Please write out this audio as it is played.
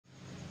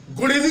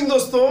Good evening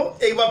दोस्तों,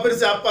 एक बार फिर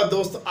से आपका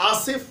दोस्त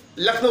आसिफ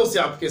लखनऊ से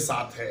आपके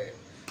साथ है।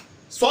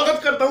 स्वागत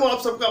करता हूं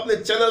आप सबका अपने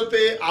चैनल पे।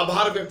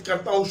 आभार व्यक्त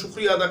करता हूं,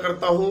 शुक्रिया अदा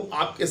करता हूं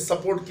आपके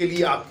सपोर्ट के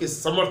लिए, आपके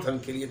समर्थन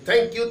के लिए।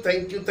 Thank you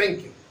thank you thank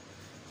you.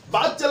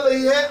 बात चल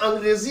रही है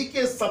अंग्रेजी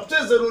के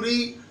सबसे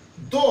जरूरी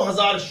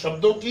 2000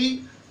 शब्दों की।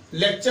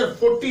 लेक्चर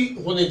 40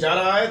 होने जा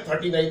रहा है,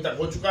 39 तक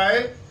हो चुका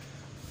है।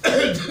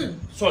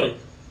 Sorry,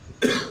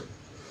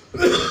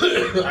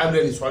 I am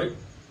really sorry.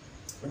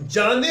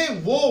 जाने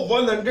वो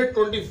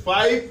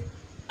 125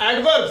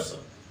 एडवर्ब्स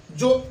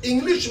जो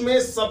इंग्लिश में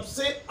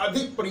सबसे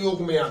अधिक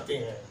प्रयोग में आते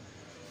हैं।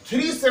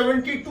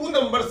 372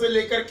 नंबर से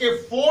लेकर के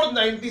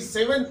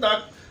 497 तक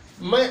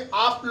मैं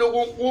आप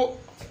लोगों को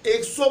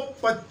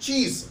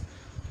 125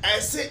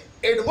 ऐसे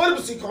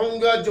एडवर्ब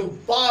सिखाऊंगा जो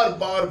बार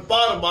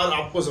बार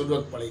आपको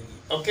जरूरत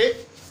पड़ेगी। ओके,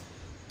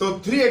 तो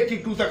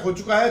 382 तक हो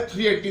चुका है।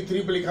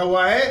 383 पे लिखा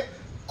हुआ है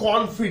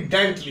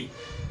कॉन्फिडेंटली,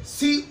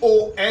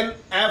 CONFIDENTLY।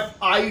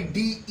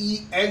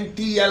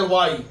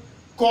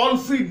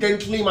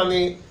 कॉन्फिडेंटली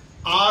माने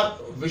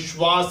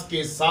आत्मविश्वास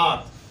के साथ,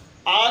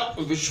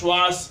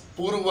 आत्मविश्वास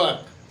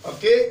पूर्वक।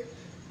 ओके,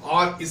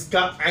 और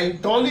इसका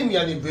एंटोनिम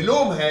यानी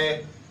विलोम है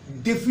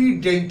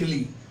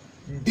डिफिडेंटली,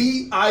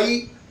 DIFFIDENTLY।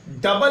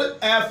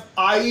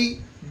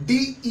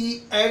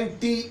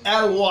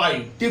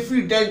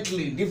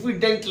 डिफिडेंटली,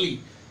 डिफिडेंटली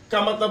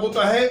का मतलब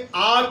होता है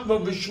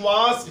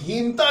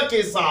आत्मविश्वासहीनता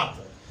के साथ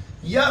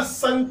या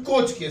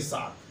संकोच के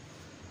साथ।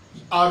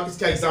 और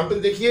इसका एग्जाम्पल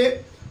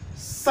देखिए,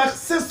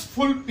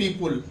 सक्सेसफुल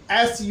पीपुल,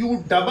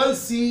 SUCCESSFUL,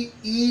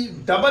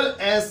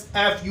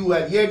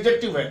 ये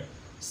एडजेक्टिव है।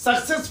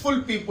 सक्सेसफुल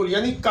पीपुल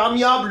यानी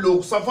कामयाब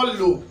लोग, सफल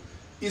लोग,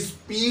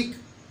 स्पीक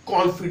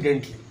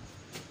कॉन्फिडेंटली।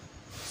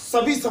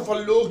 सभी सफल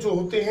लोग जो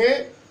होते हैं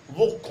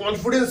वो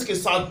कॉन्फिडेंस के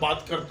साथ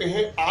बात करते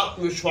हैं,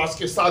 आत्मविश्वास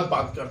के साथ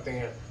बात करते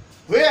हैं।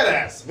 वेयर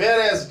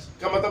एज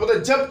का मतलब होता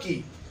है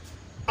जबकि।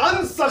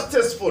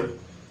 अनसक्सेसफुल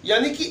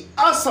यानी कि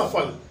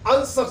असफल,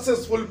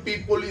 अनसक्सेसफुल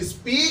पीपल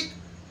स्पीक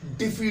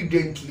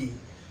डिफिडेंटली।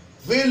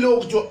 वे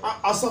लोग जो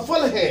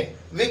असफल हैं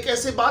वे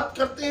कैसे बात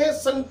करते हैं?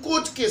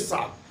 संकोच के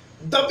साथ,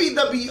 दबी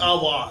दबी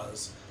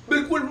आवाज,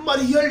 बिल्कुल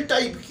मरियल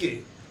टाइप के,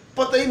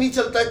 पता ही नहीं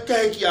चलता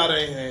कह क्या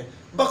रहे हैं,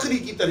 बकरी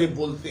की तरह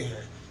बोलते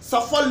हैं।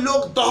 सफल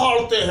लोग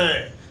दहाड़ते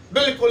हैं,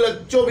 बिल्कुल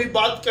जो भी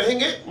बात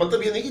कहेंगे,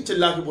 मतलब ये नहीं कि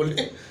चिल्ला के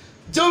बोले,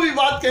 जो भी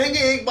बात कहेंगे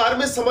एक बार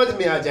में समझ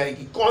में आ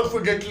जाएगी।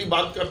 कॉन्फिडेंटली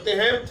बात करते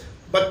हैं।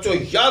 बच्चों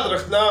याद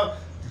रखना,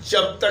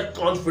 जब तक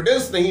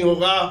कॉन्फिडेंस नहीं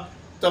होगा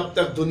तब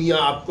तक दुनिया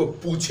आपको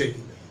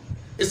पूछेगी नहीं।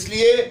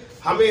 इसलिए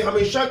हमें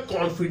हमेशा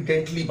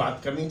कॉन्फिडेंटली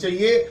बात करनी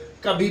चाहिए,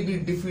 कभी भी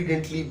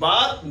डिफिडेंटली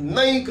बात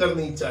नहीं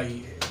करनी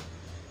चाहिए।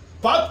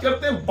 बात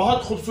करते हैं,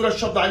 बहुत खूबसूरत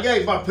शब्द आ गया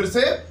एक बार फिर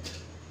से,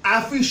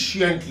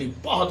 एफिशिएंटली।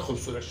 बहुत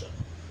खूबसूरत शब्द,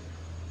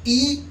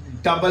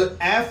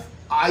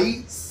 EFFICIENTLY,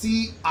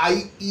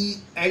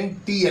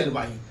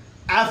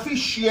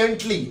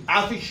 एफिशिएंटली।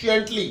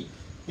 एफिशिएंटली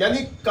यानी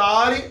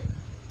कार्य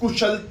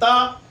कुशलता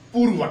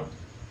पूर्वक।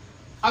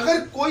 अगर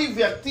कोई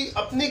व्यक्ति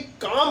अपने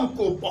काम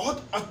को बहुत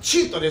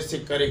अच्छी तरह से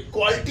करे,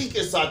 क्वालिटी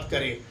के साथ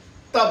करे,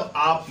 तब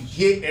आप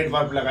ये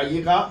एडवर्ब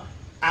लगाइएगा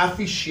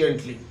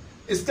एफिशिएंटली।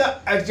 इसका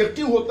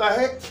एडजेक्टिव होता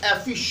है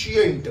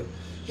efficient.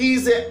 He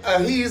is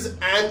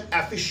an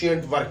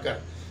efficient worker,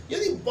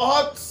 यानी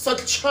बहुत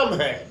सक्षम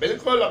है,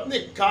 बिल्कुल अपने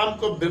काम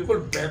को बिल्कुल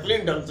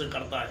बेहतरीन ढंग से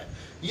करता है।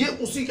 ये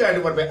उसी का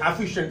एडवर्ब है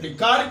एफिशिएंटली,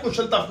 कार्य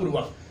कुशलता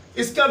पूर्वक।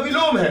 इसका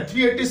विलोम है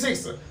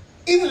 386,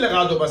 इन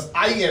लगा दो बस,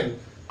 INEFFICIENTLY।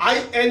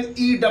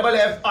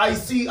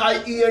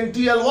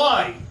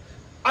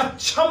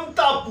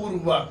 अक्षमता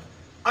पूर्वक,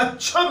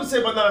 अक्षम से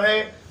बना है,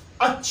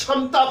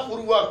 अक्षमता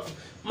पूर्वक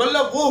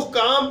मतलब वो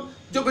काम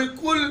जो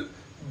बिल्कुल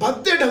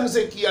भद्दे ढंग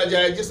से किया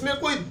जाए, जिसमें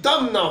कोई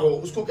दम ना हो,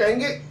 उसको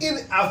कहेंगे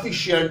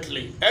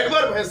इनएफिशिएंटली।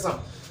 एडवर्ब है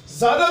सब।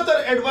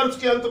 ज्यादातर एडवर्ब्स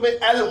के अंत में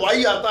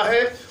LY आता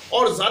है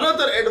और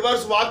ज्यादातर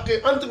एडवर्ब्स वाक्य के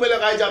अंत में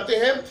लगाए जाते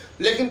हैं।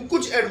 लेकिन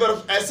कुछ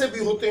एडवर्ब्स ऐसे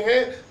भी होते हैं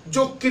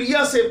जो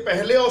क्रिया से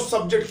पहले और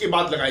सब्जेक्ट के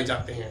बाद लगाए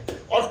जाते हैं,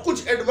 और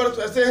कुछ एडवर्ब्स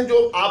ऐसे हैं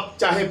जो आप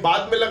चाहे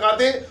बाद में लगा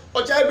दें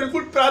और चाहे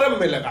बिल्कुल प्रारंभ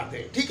में लगा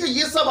दें। ठीक है,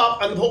 ये सब आप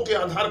अनुभव के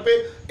आधार पर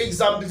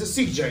एग्जाम्पल से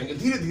सीख जाएंगे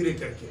धीरे धीरे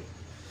करके।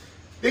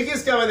 देखिए,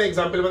 इसका मैंने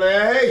एग्जाम्पल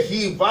बनाया है,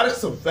 ही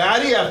वर्क्स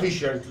वेरी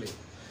एफिशिएंटली,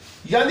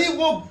 यानी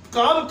वो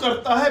काम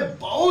करता है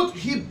बहुत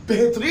ही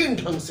बेहतरीन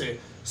ढंग से,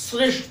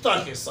 श्रेष्ठता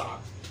के साथ।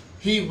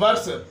 He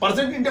works,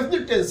 present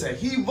indefinite tense है,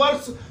 he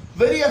works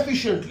very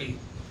efficiently.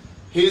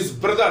 His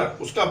brother,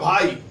 उसका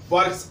भाई,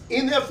 वर्क्स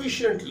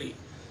इनएफिशिएंटली,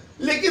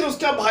 लेकिन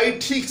उसका भाई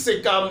ठीक से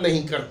काम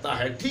नहीं करता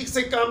है। ठीक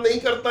से काम नहीं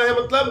करता है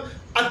मतलब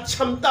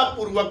अक्षमता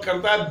पूर्वक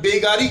करता है,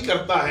 बेगारी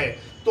करता है।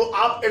 तो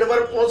आप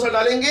एडवर्ब कौन सा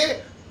डालेंगे?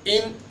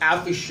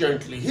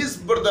 इनएफिशिएंटली। His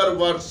brother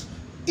works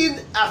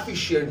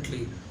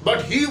इनएफिशिएंटली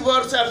but he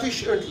works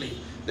efficiently.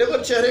 देखो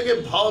चेहरे के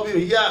भाव भी,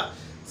 भैया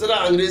जरा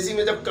अंग्रेजी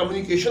में जब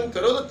कम्युनिकेशन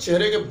करो तो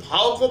चेहरे के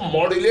भाव को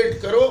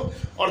मॉड्यूलेट करो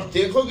और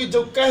देखो कि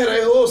जो कह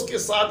रहे हो उसके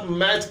साथ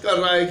मैच कर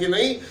रहा है कि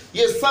नहीं।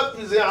 ये सब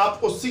चीजें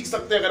आपको सीख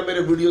सकते हैं अगर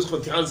मेरे वीडियोस को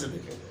ध्यान से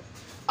देखेंगे।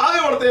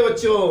 आगे बढ़ते हैं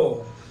बच्चों,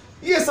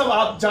 ये सब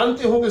आप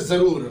जानते होंगे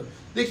जरूर।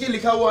 देखिए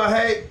लिखा हुआ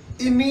है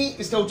इमी,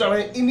 इसका उच्चारण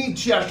है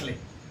इमीडिएटली।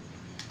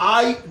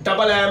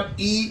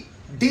 IMMEDIATELY,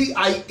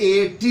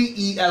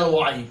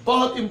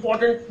 बहुत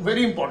इंपॉर्टेंट,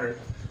 वेरी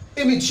इंपॉर्टेंट।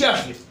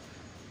 इमीडिएटली,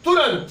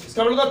 तुरंत,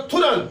 इसका मतलब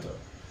तुरंत।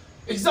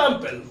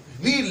 Example,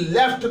 we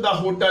left the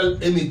hotel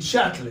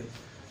immediately.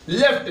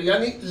 Left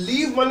यानी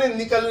लीव माने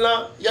निकलना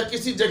या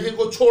किसी जगह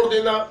को छोड़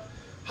देना।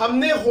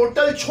 हमने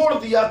होटल छोड़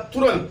दिया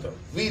तुरंत,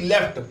 we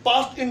left.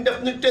 Past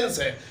indefinite tense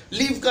है,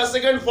 लीव का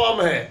सेकंड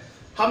फॉर्म है।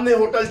 हमने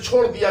होटल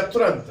छोड़ दिया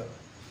तुरंत।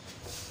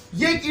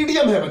 ये एक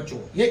ईडियम है बच्चों,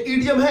 ये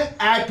ईडियम है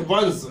एट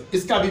वंस।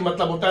 इसका भी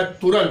मतलब होता है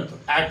तुरंत,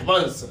 एट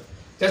वंस।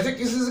 जैसे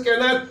किसी से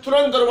कहना है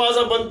तुरंत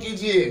दरवाजा बंद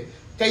कीजिए,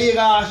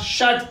 कहिएगा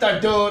shut the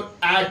door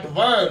eight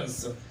once,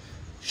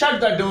 shut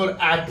the door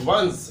eight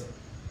once.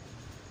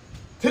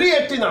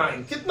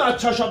 389, कितना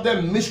अच्छा शब्द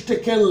है,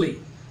 मिस्टेकनली,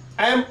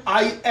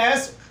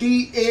 MISTAKENLY।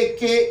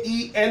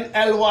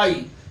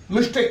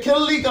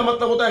 मिस्टेकनली का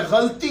मतलब होता है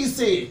गलती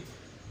से,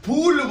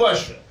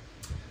 भूलवश।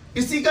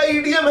 इसी का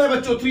ईडियम है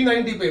बच्चों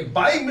 390 पे,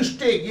 बाय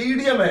मिस्टेक, ये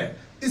ईडियम है।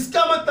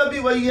 इसका मतलब भी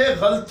वही है,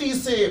 गलती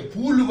से,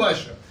 भूलवश।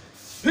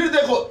 फिर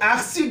देखो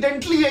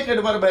एक्सीडेंटली एक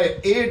एडवर्ब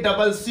है,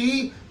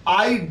 ACCIDENTLY।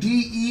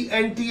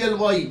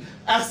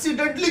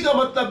 एक्सीडेंटली का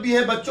मतलब भी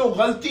है बच्चों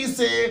गलती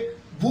से,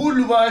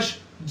 भूलवश,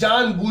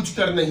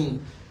 जानबूझकर नहीं।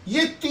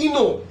 ये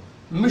तीनों,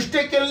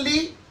 मिस्टेकनली,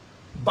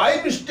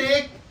 बाय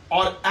मिस्टेक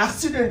और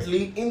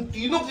एक्सीडेंटली, इन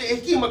तीनों के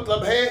एक ही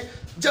मतलब है,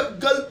 जब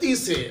गलती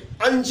से,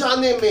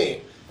 अनजाने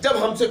में, जब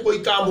हमसे कोई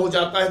काम हो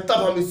जाता है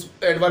तब हम इस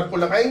एडवर्ब को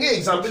लगाएंगे।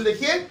 एग्जाम्पल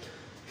देखिए,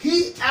 ही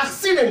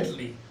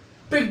accidentally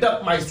picked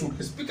up my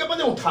suitcase. Pickup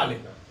माने उठा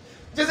लेना।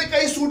 जैसे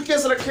कई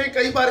सूटकेस रखे,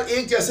 कई बार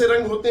एक जैसे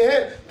रंग होते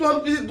हैं तो हम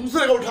किसी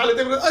दूसरे का उठा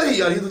लेते हैं, अरे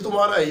यार ये तो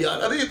तुम्हारा है यार,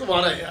 अरे ये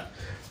तुम्हारा है यार।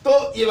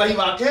 तो ये वही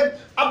वाक्य है।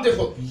 अब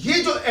देखो ये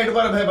जो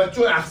एडवर्ब है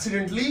बच्चों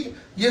एक्सीडेंटली,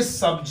 ये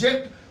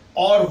सब्जेक्ट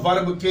और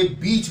वर्ब के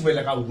बीच में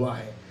लगा हुआ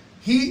है।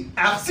 ही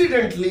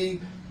accidentally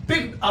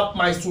picked up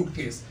my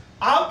suitcase.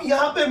 आप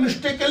यहां पे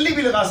मिस्टेकनली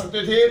भी लगा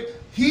सकते थे,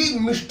 ही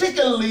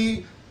mistakenly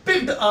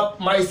picked up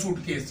my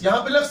suitcase, यहां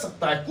पे लग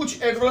सकता है।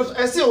 कुछ एडवर्ब्स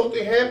ऐसे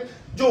होते हैं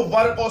जो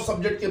वर्ब और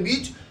सब्जेक्ट के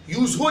बीच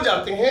यूज हो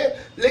जाते हैं,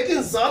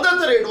 लेकिन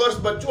ज्यादातर एडवर्ब्स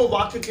बच्चों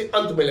वाक्य के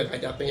अंत में लगाए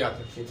जाते हैं, याद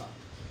रखिएगा।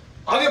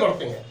 आगे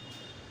बढ़ते हैं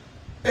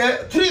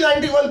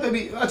 391 पे भी।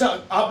 अच्छा,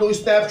 आप लोग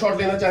स्नैपशॉट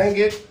लेना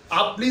चाहेंगे,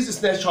 आप प्लीज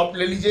स्नैपशॉट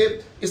ले लीजिए।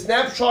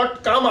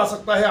 स्नैपशॉट काम आ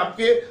सकता है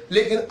आपके,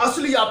 लेकिन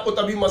असली आपको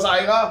तभी मजा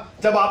आएगा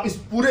जब आप इस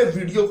पूरे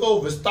वीडियो को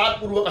विस्तार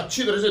पूर्वक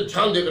अच्छी तरह से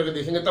ध्यान देकर के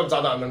देखेंगे, तब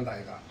ज्यादा आनंद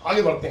आएगा।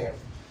 आगे बढ़ते हैं।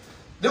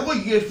 देखो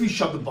ये भी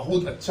शब्द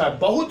बहुत अच्छा है,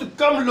 बहुत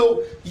कम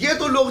लोग, ये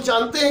तो लोग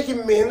जानते हैं कि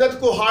मेहनत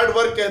को हार्ड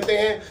वर्क कहते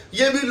हैं,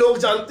 ये भी लोग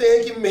जानते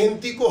हैं कि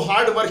मेहनती को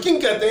हार्ड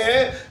वर्किंग कहते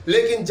हैं,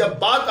 लेकिन जब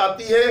बात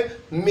आती है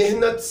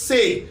मेहनत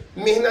से,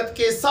 मेहनत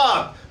के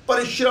साथ,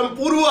 परिश्रम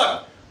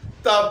पूर्वक,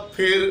 तब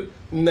फिर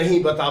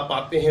नहीं बता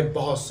पाते हैं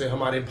बहुत से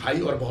हमारे भाई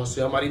और बहुत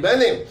से हमारी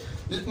बहनें।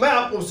 मैं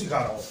आपको सिखा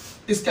रहा हूं।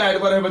 इसका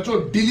एडवर्ब है बच्चों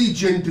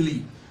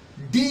डिलीजेंटली,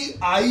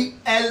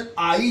 DILIGENTLY।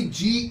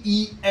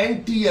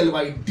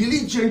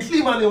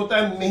 डिलीजेंटली माने होता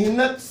है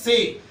मेहनत से,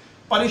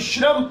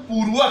 परिश्रम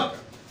पूर्वक।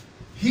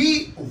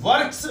 ही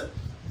वर्क्स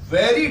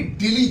वेरी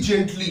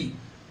डिलीजेंटली,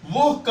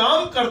 वो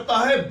काम करता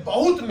है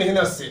बहुत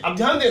मेहनत से। अब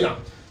ध्यान देना,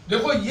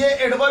 देखो ये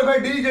एडवर्ब है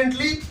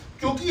डिलीजेंटली,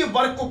 क्योंकि ये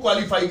वर्क को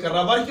क्वालिफाई कर रहा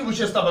है, वर्क की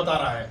विशेषता बता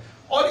रहा है,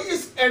 और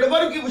इस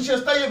एडवर्ब की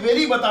विशेषता ये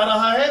वेरी बता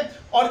रहा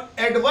है। और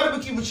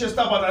एडवर्ब की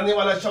विशेषता बताने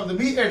वाला शब्द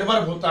भी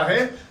एडवर्ब होता है।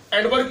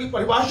 एडवर्ब की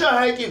परिभाषा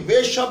है कि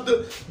वे शब्द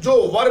जो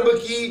वर्ब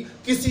की,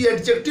 किसी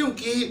एडजेक्टिव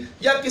की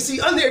या किसी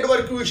अन्य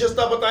एडवर्ब की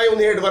विशेषता बताए,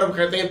 उन्हें एडवर्ब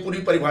कहते हैं। पूरी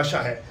परिभाषा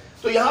है।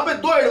 तो यहां पे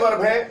दो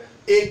एडवर्ब है,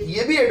 एक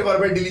ये भी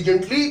एडवर्ब है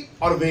डिलीजेंटली,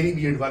 और वेरी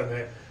भी एडवर्ब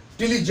है।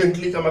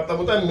 डिलीजेंटली का मतलब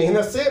होता है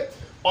मेहनत से,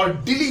 और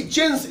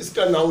डिलीजेंस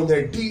इसका नाउन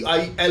है,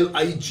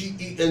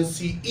 DILIGENCE।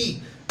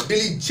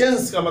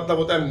 डिलीजेंस का मतलब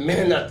होता है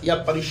मेहनत या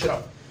परिश्रम।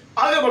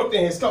 आगे बढ़ते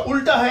हैं। इसका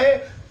उल्टा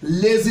है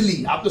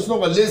लेजिली। आपने सुना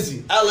होगा लेजी,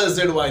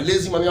 LAZY।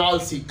 लेजी माने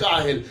आलसी,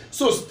 काहिल,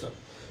 सुस्त।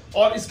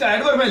 और इसका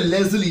एडवर्ब है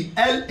लेजिली,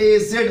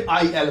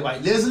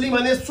 LAZILY। लेजिली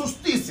माने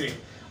सुस्ती से,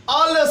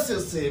 आलस्य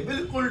से,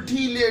 बिल्कुल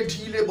ढीले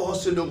ढीले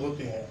बहुत से लोग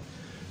होते हैं।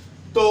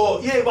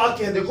 तो ये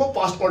वाक्य है, देखो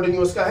पास्ट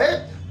कॉन्टिन्यूअस का है,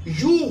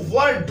 you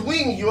were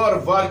doing your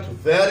work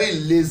very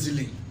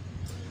लेजिली।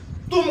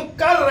 तुम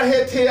कर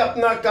रहे थे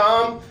अपना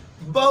काम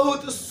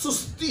बहुत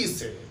सुस्ती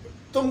से,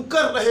 तुम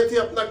कर रहे थे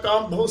अपना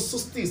काम बहुत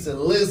सुस्ती से,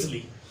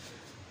 लेजली।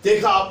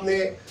 देखा आपने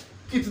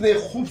कितने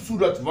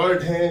खूबसूरत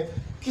वर्ड हैं,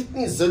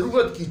 कितनी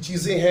जरूरत की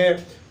चीजें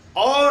हैं,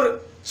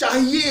 और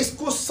चाहिए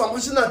इसको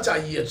समझना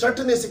चाहिए,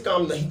 रटने से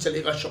काम नहीं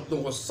चलेगा। शब्दों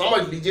को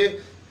समझ लीजिए,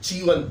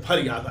 जीवन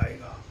भर याद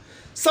आएगा।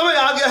 समय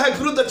आ गया है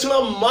गुरु दक्षिणा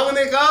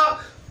मांगने का।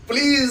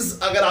 प्लीज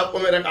अगर आपको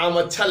मेरा काम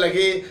अच्छा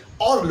लगे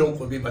और लोगों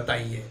को भी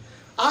बताइए।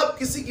 आप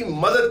किसी की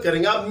मदद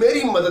करेंगे, आप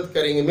मेरी मदद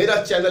करेंगे, मेरा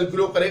चैनल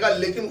ग्रो करेगा,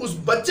 लेकिन उस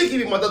बच्चे की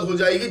भी मदद हो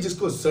जाएगी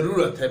जिसको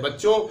जरूरत है।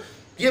 बच्चों,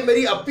 ये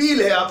मेरी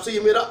अपील है आपसे, ये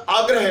मेरा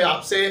आग्रह है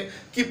आपसे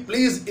कि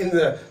प्लीज इन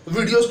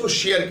वीडियोस को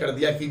शेयर कर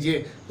दिया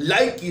कीजिए,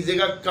 लाइक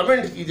कीजिएगा,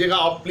 कमेंट कीजिएगा,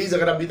 और प्लीज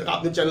अगर अभी तक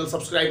आपने चैनल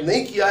सब्सक्राइब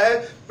नहीं किया है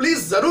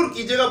प्लीज जरूर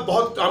कीजिएगा।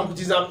 बहुत काम की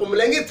चीजें आपको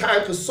मिलेंगी।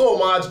 Thank you so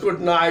much,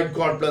 good night,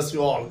 God bless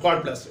you all,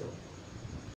 God bless you.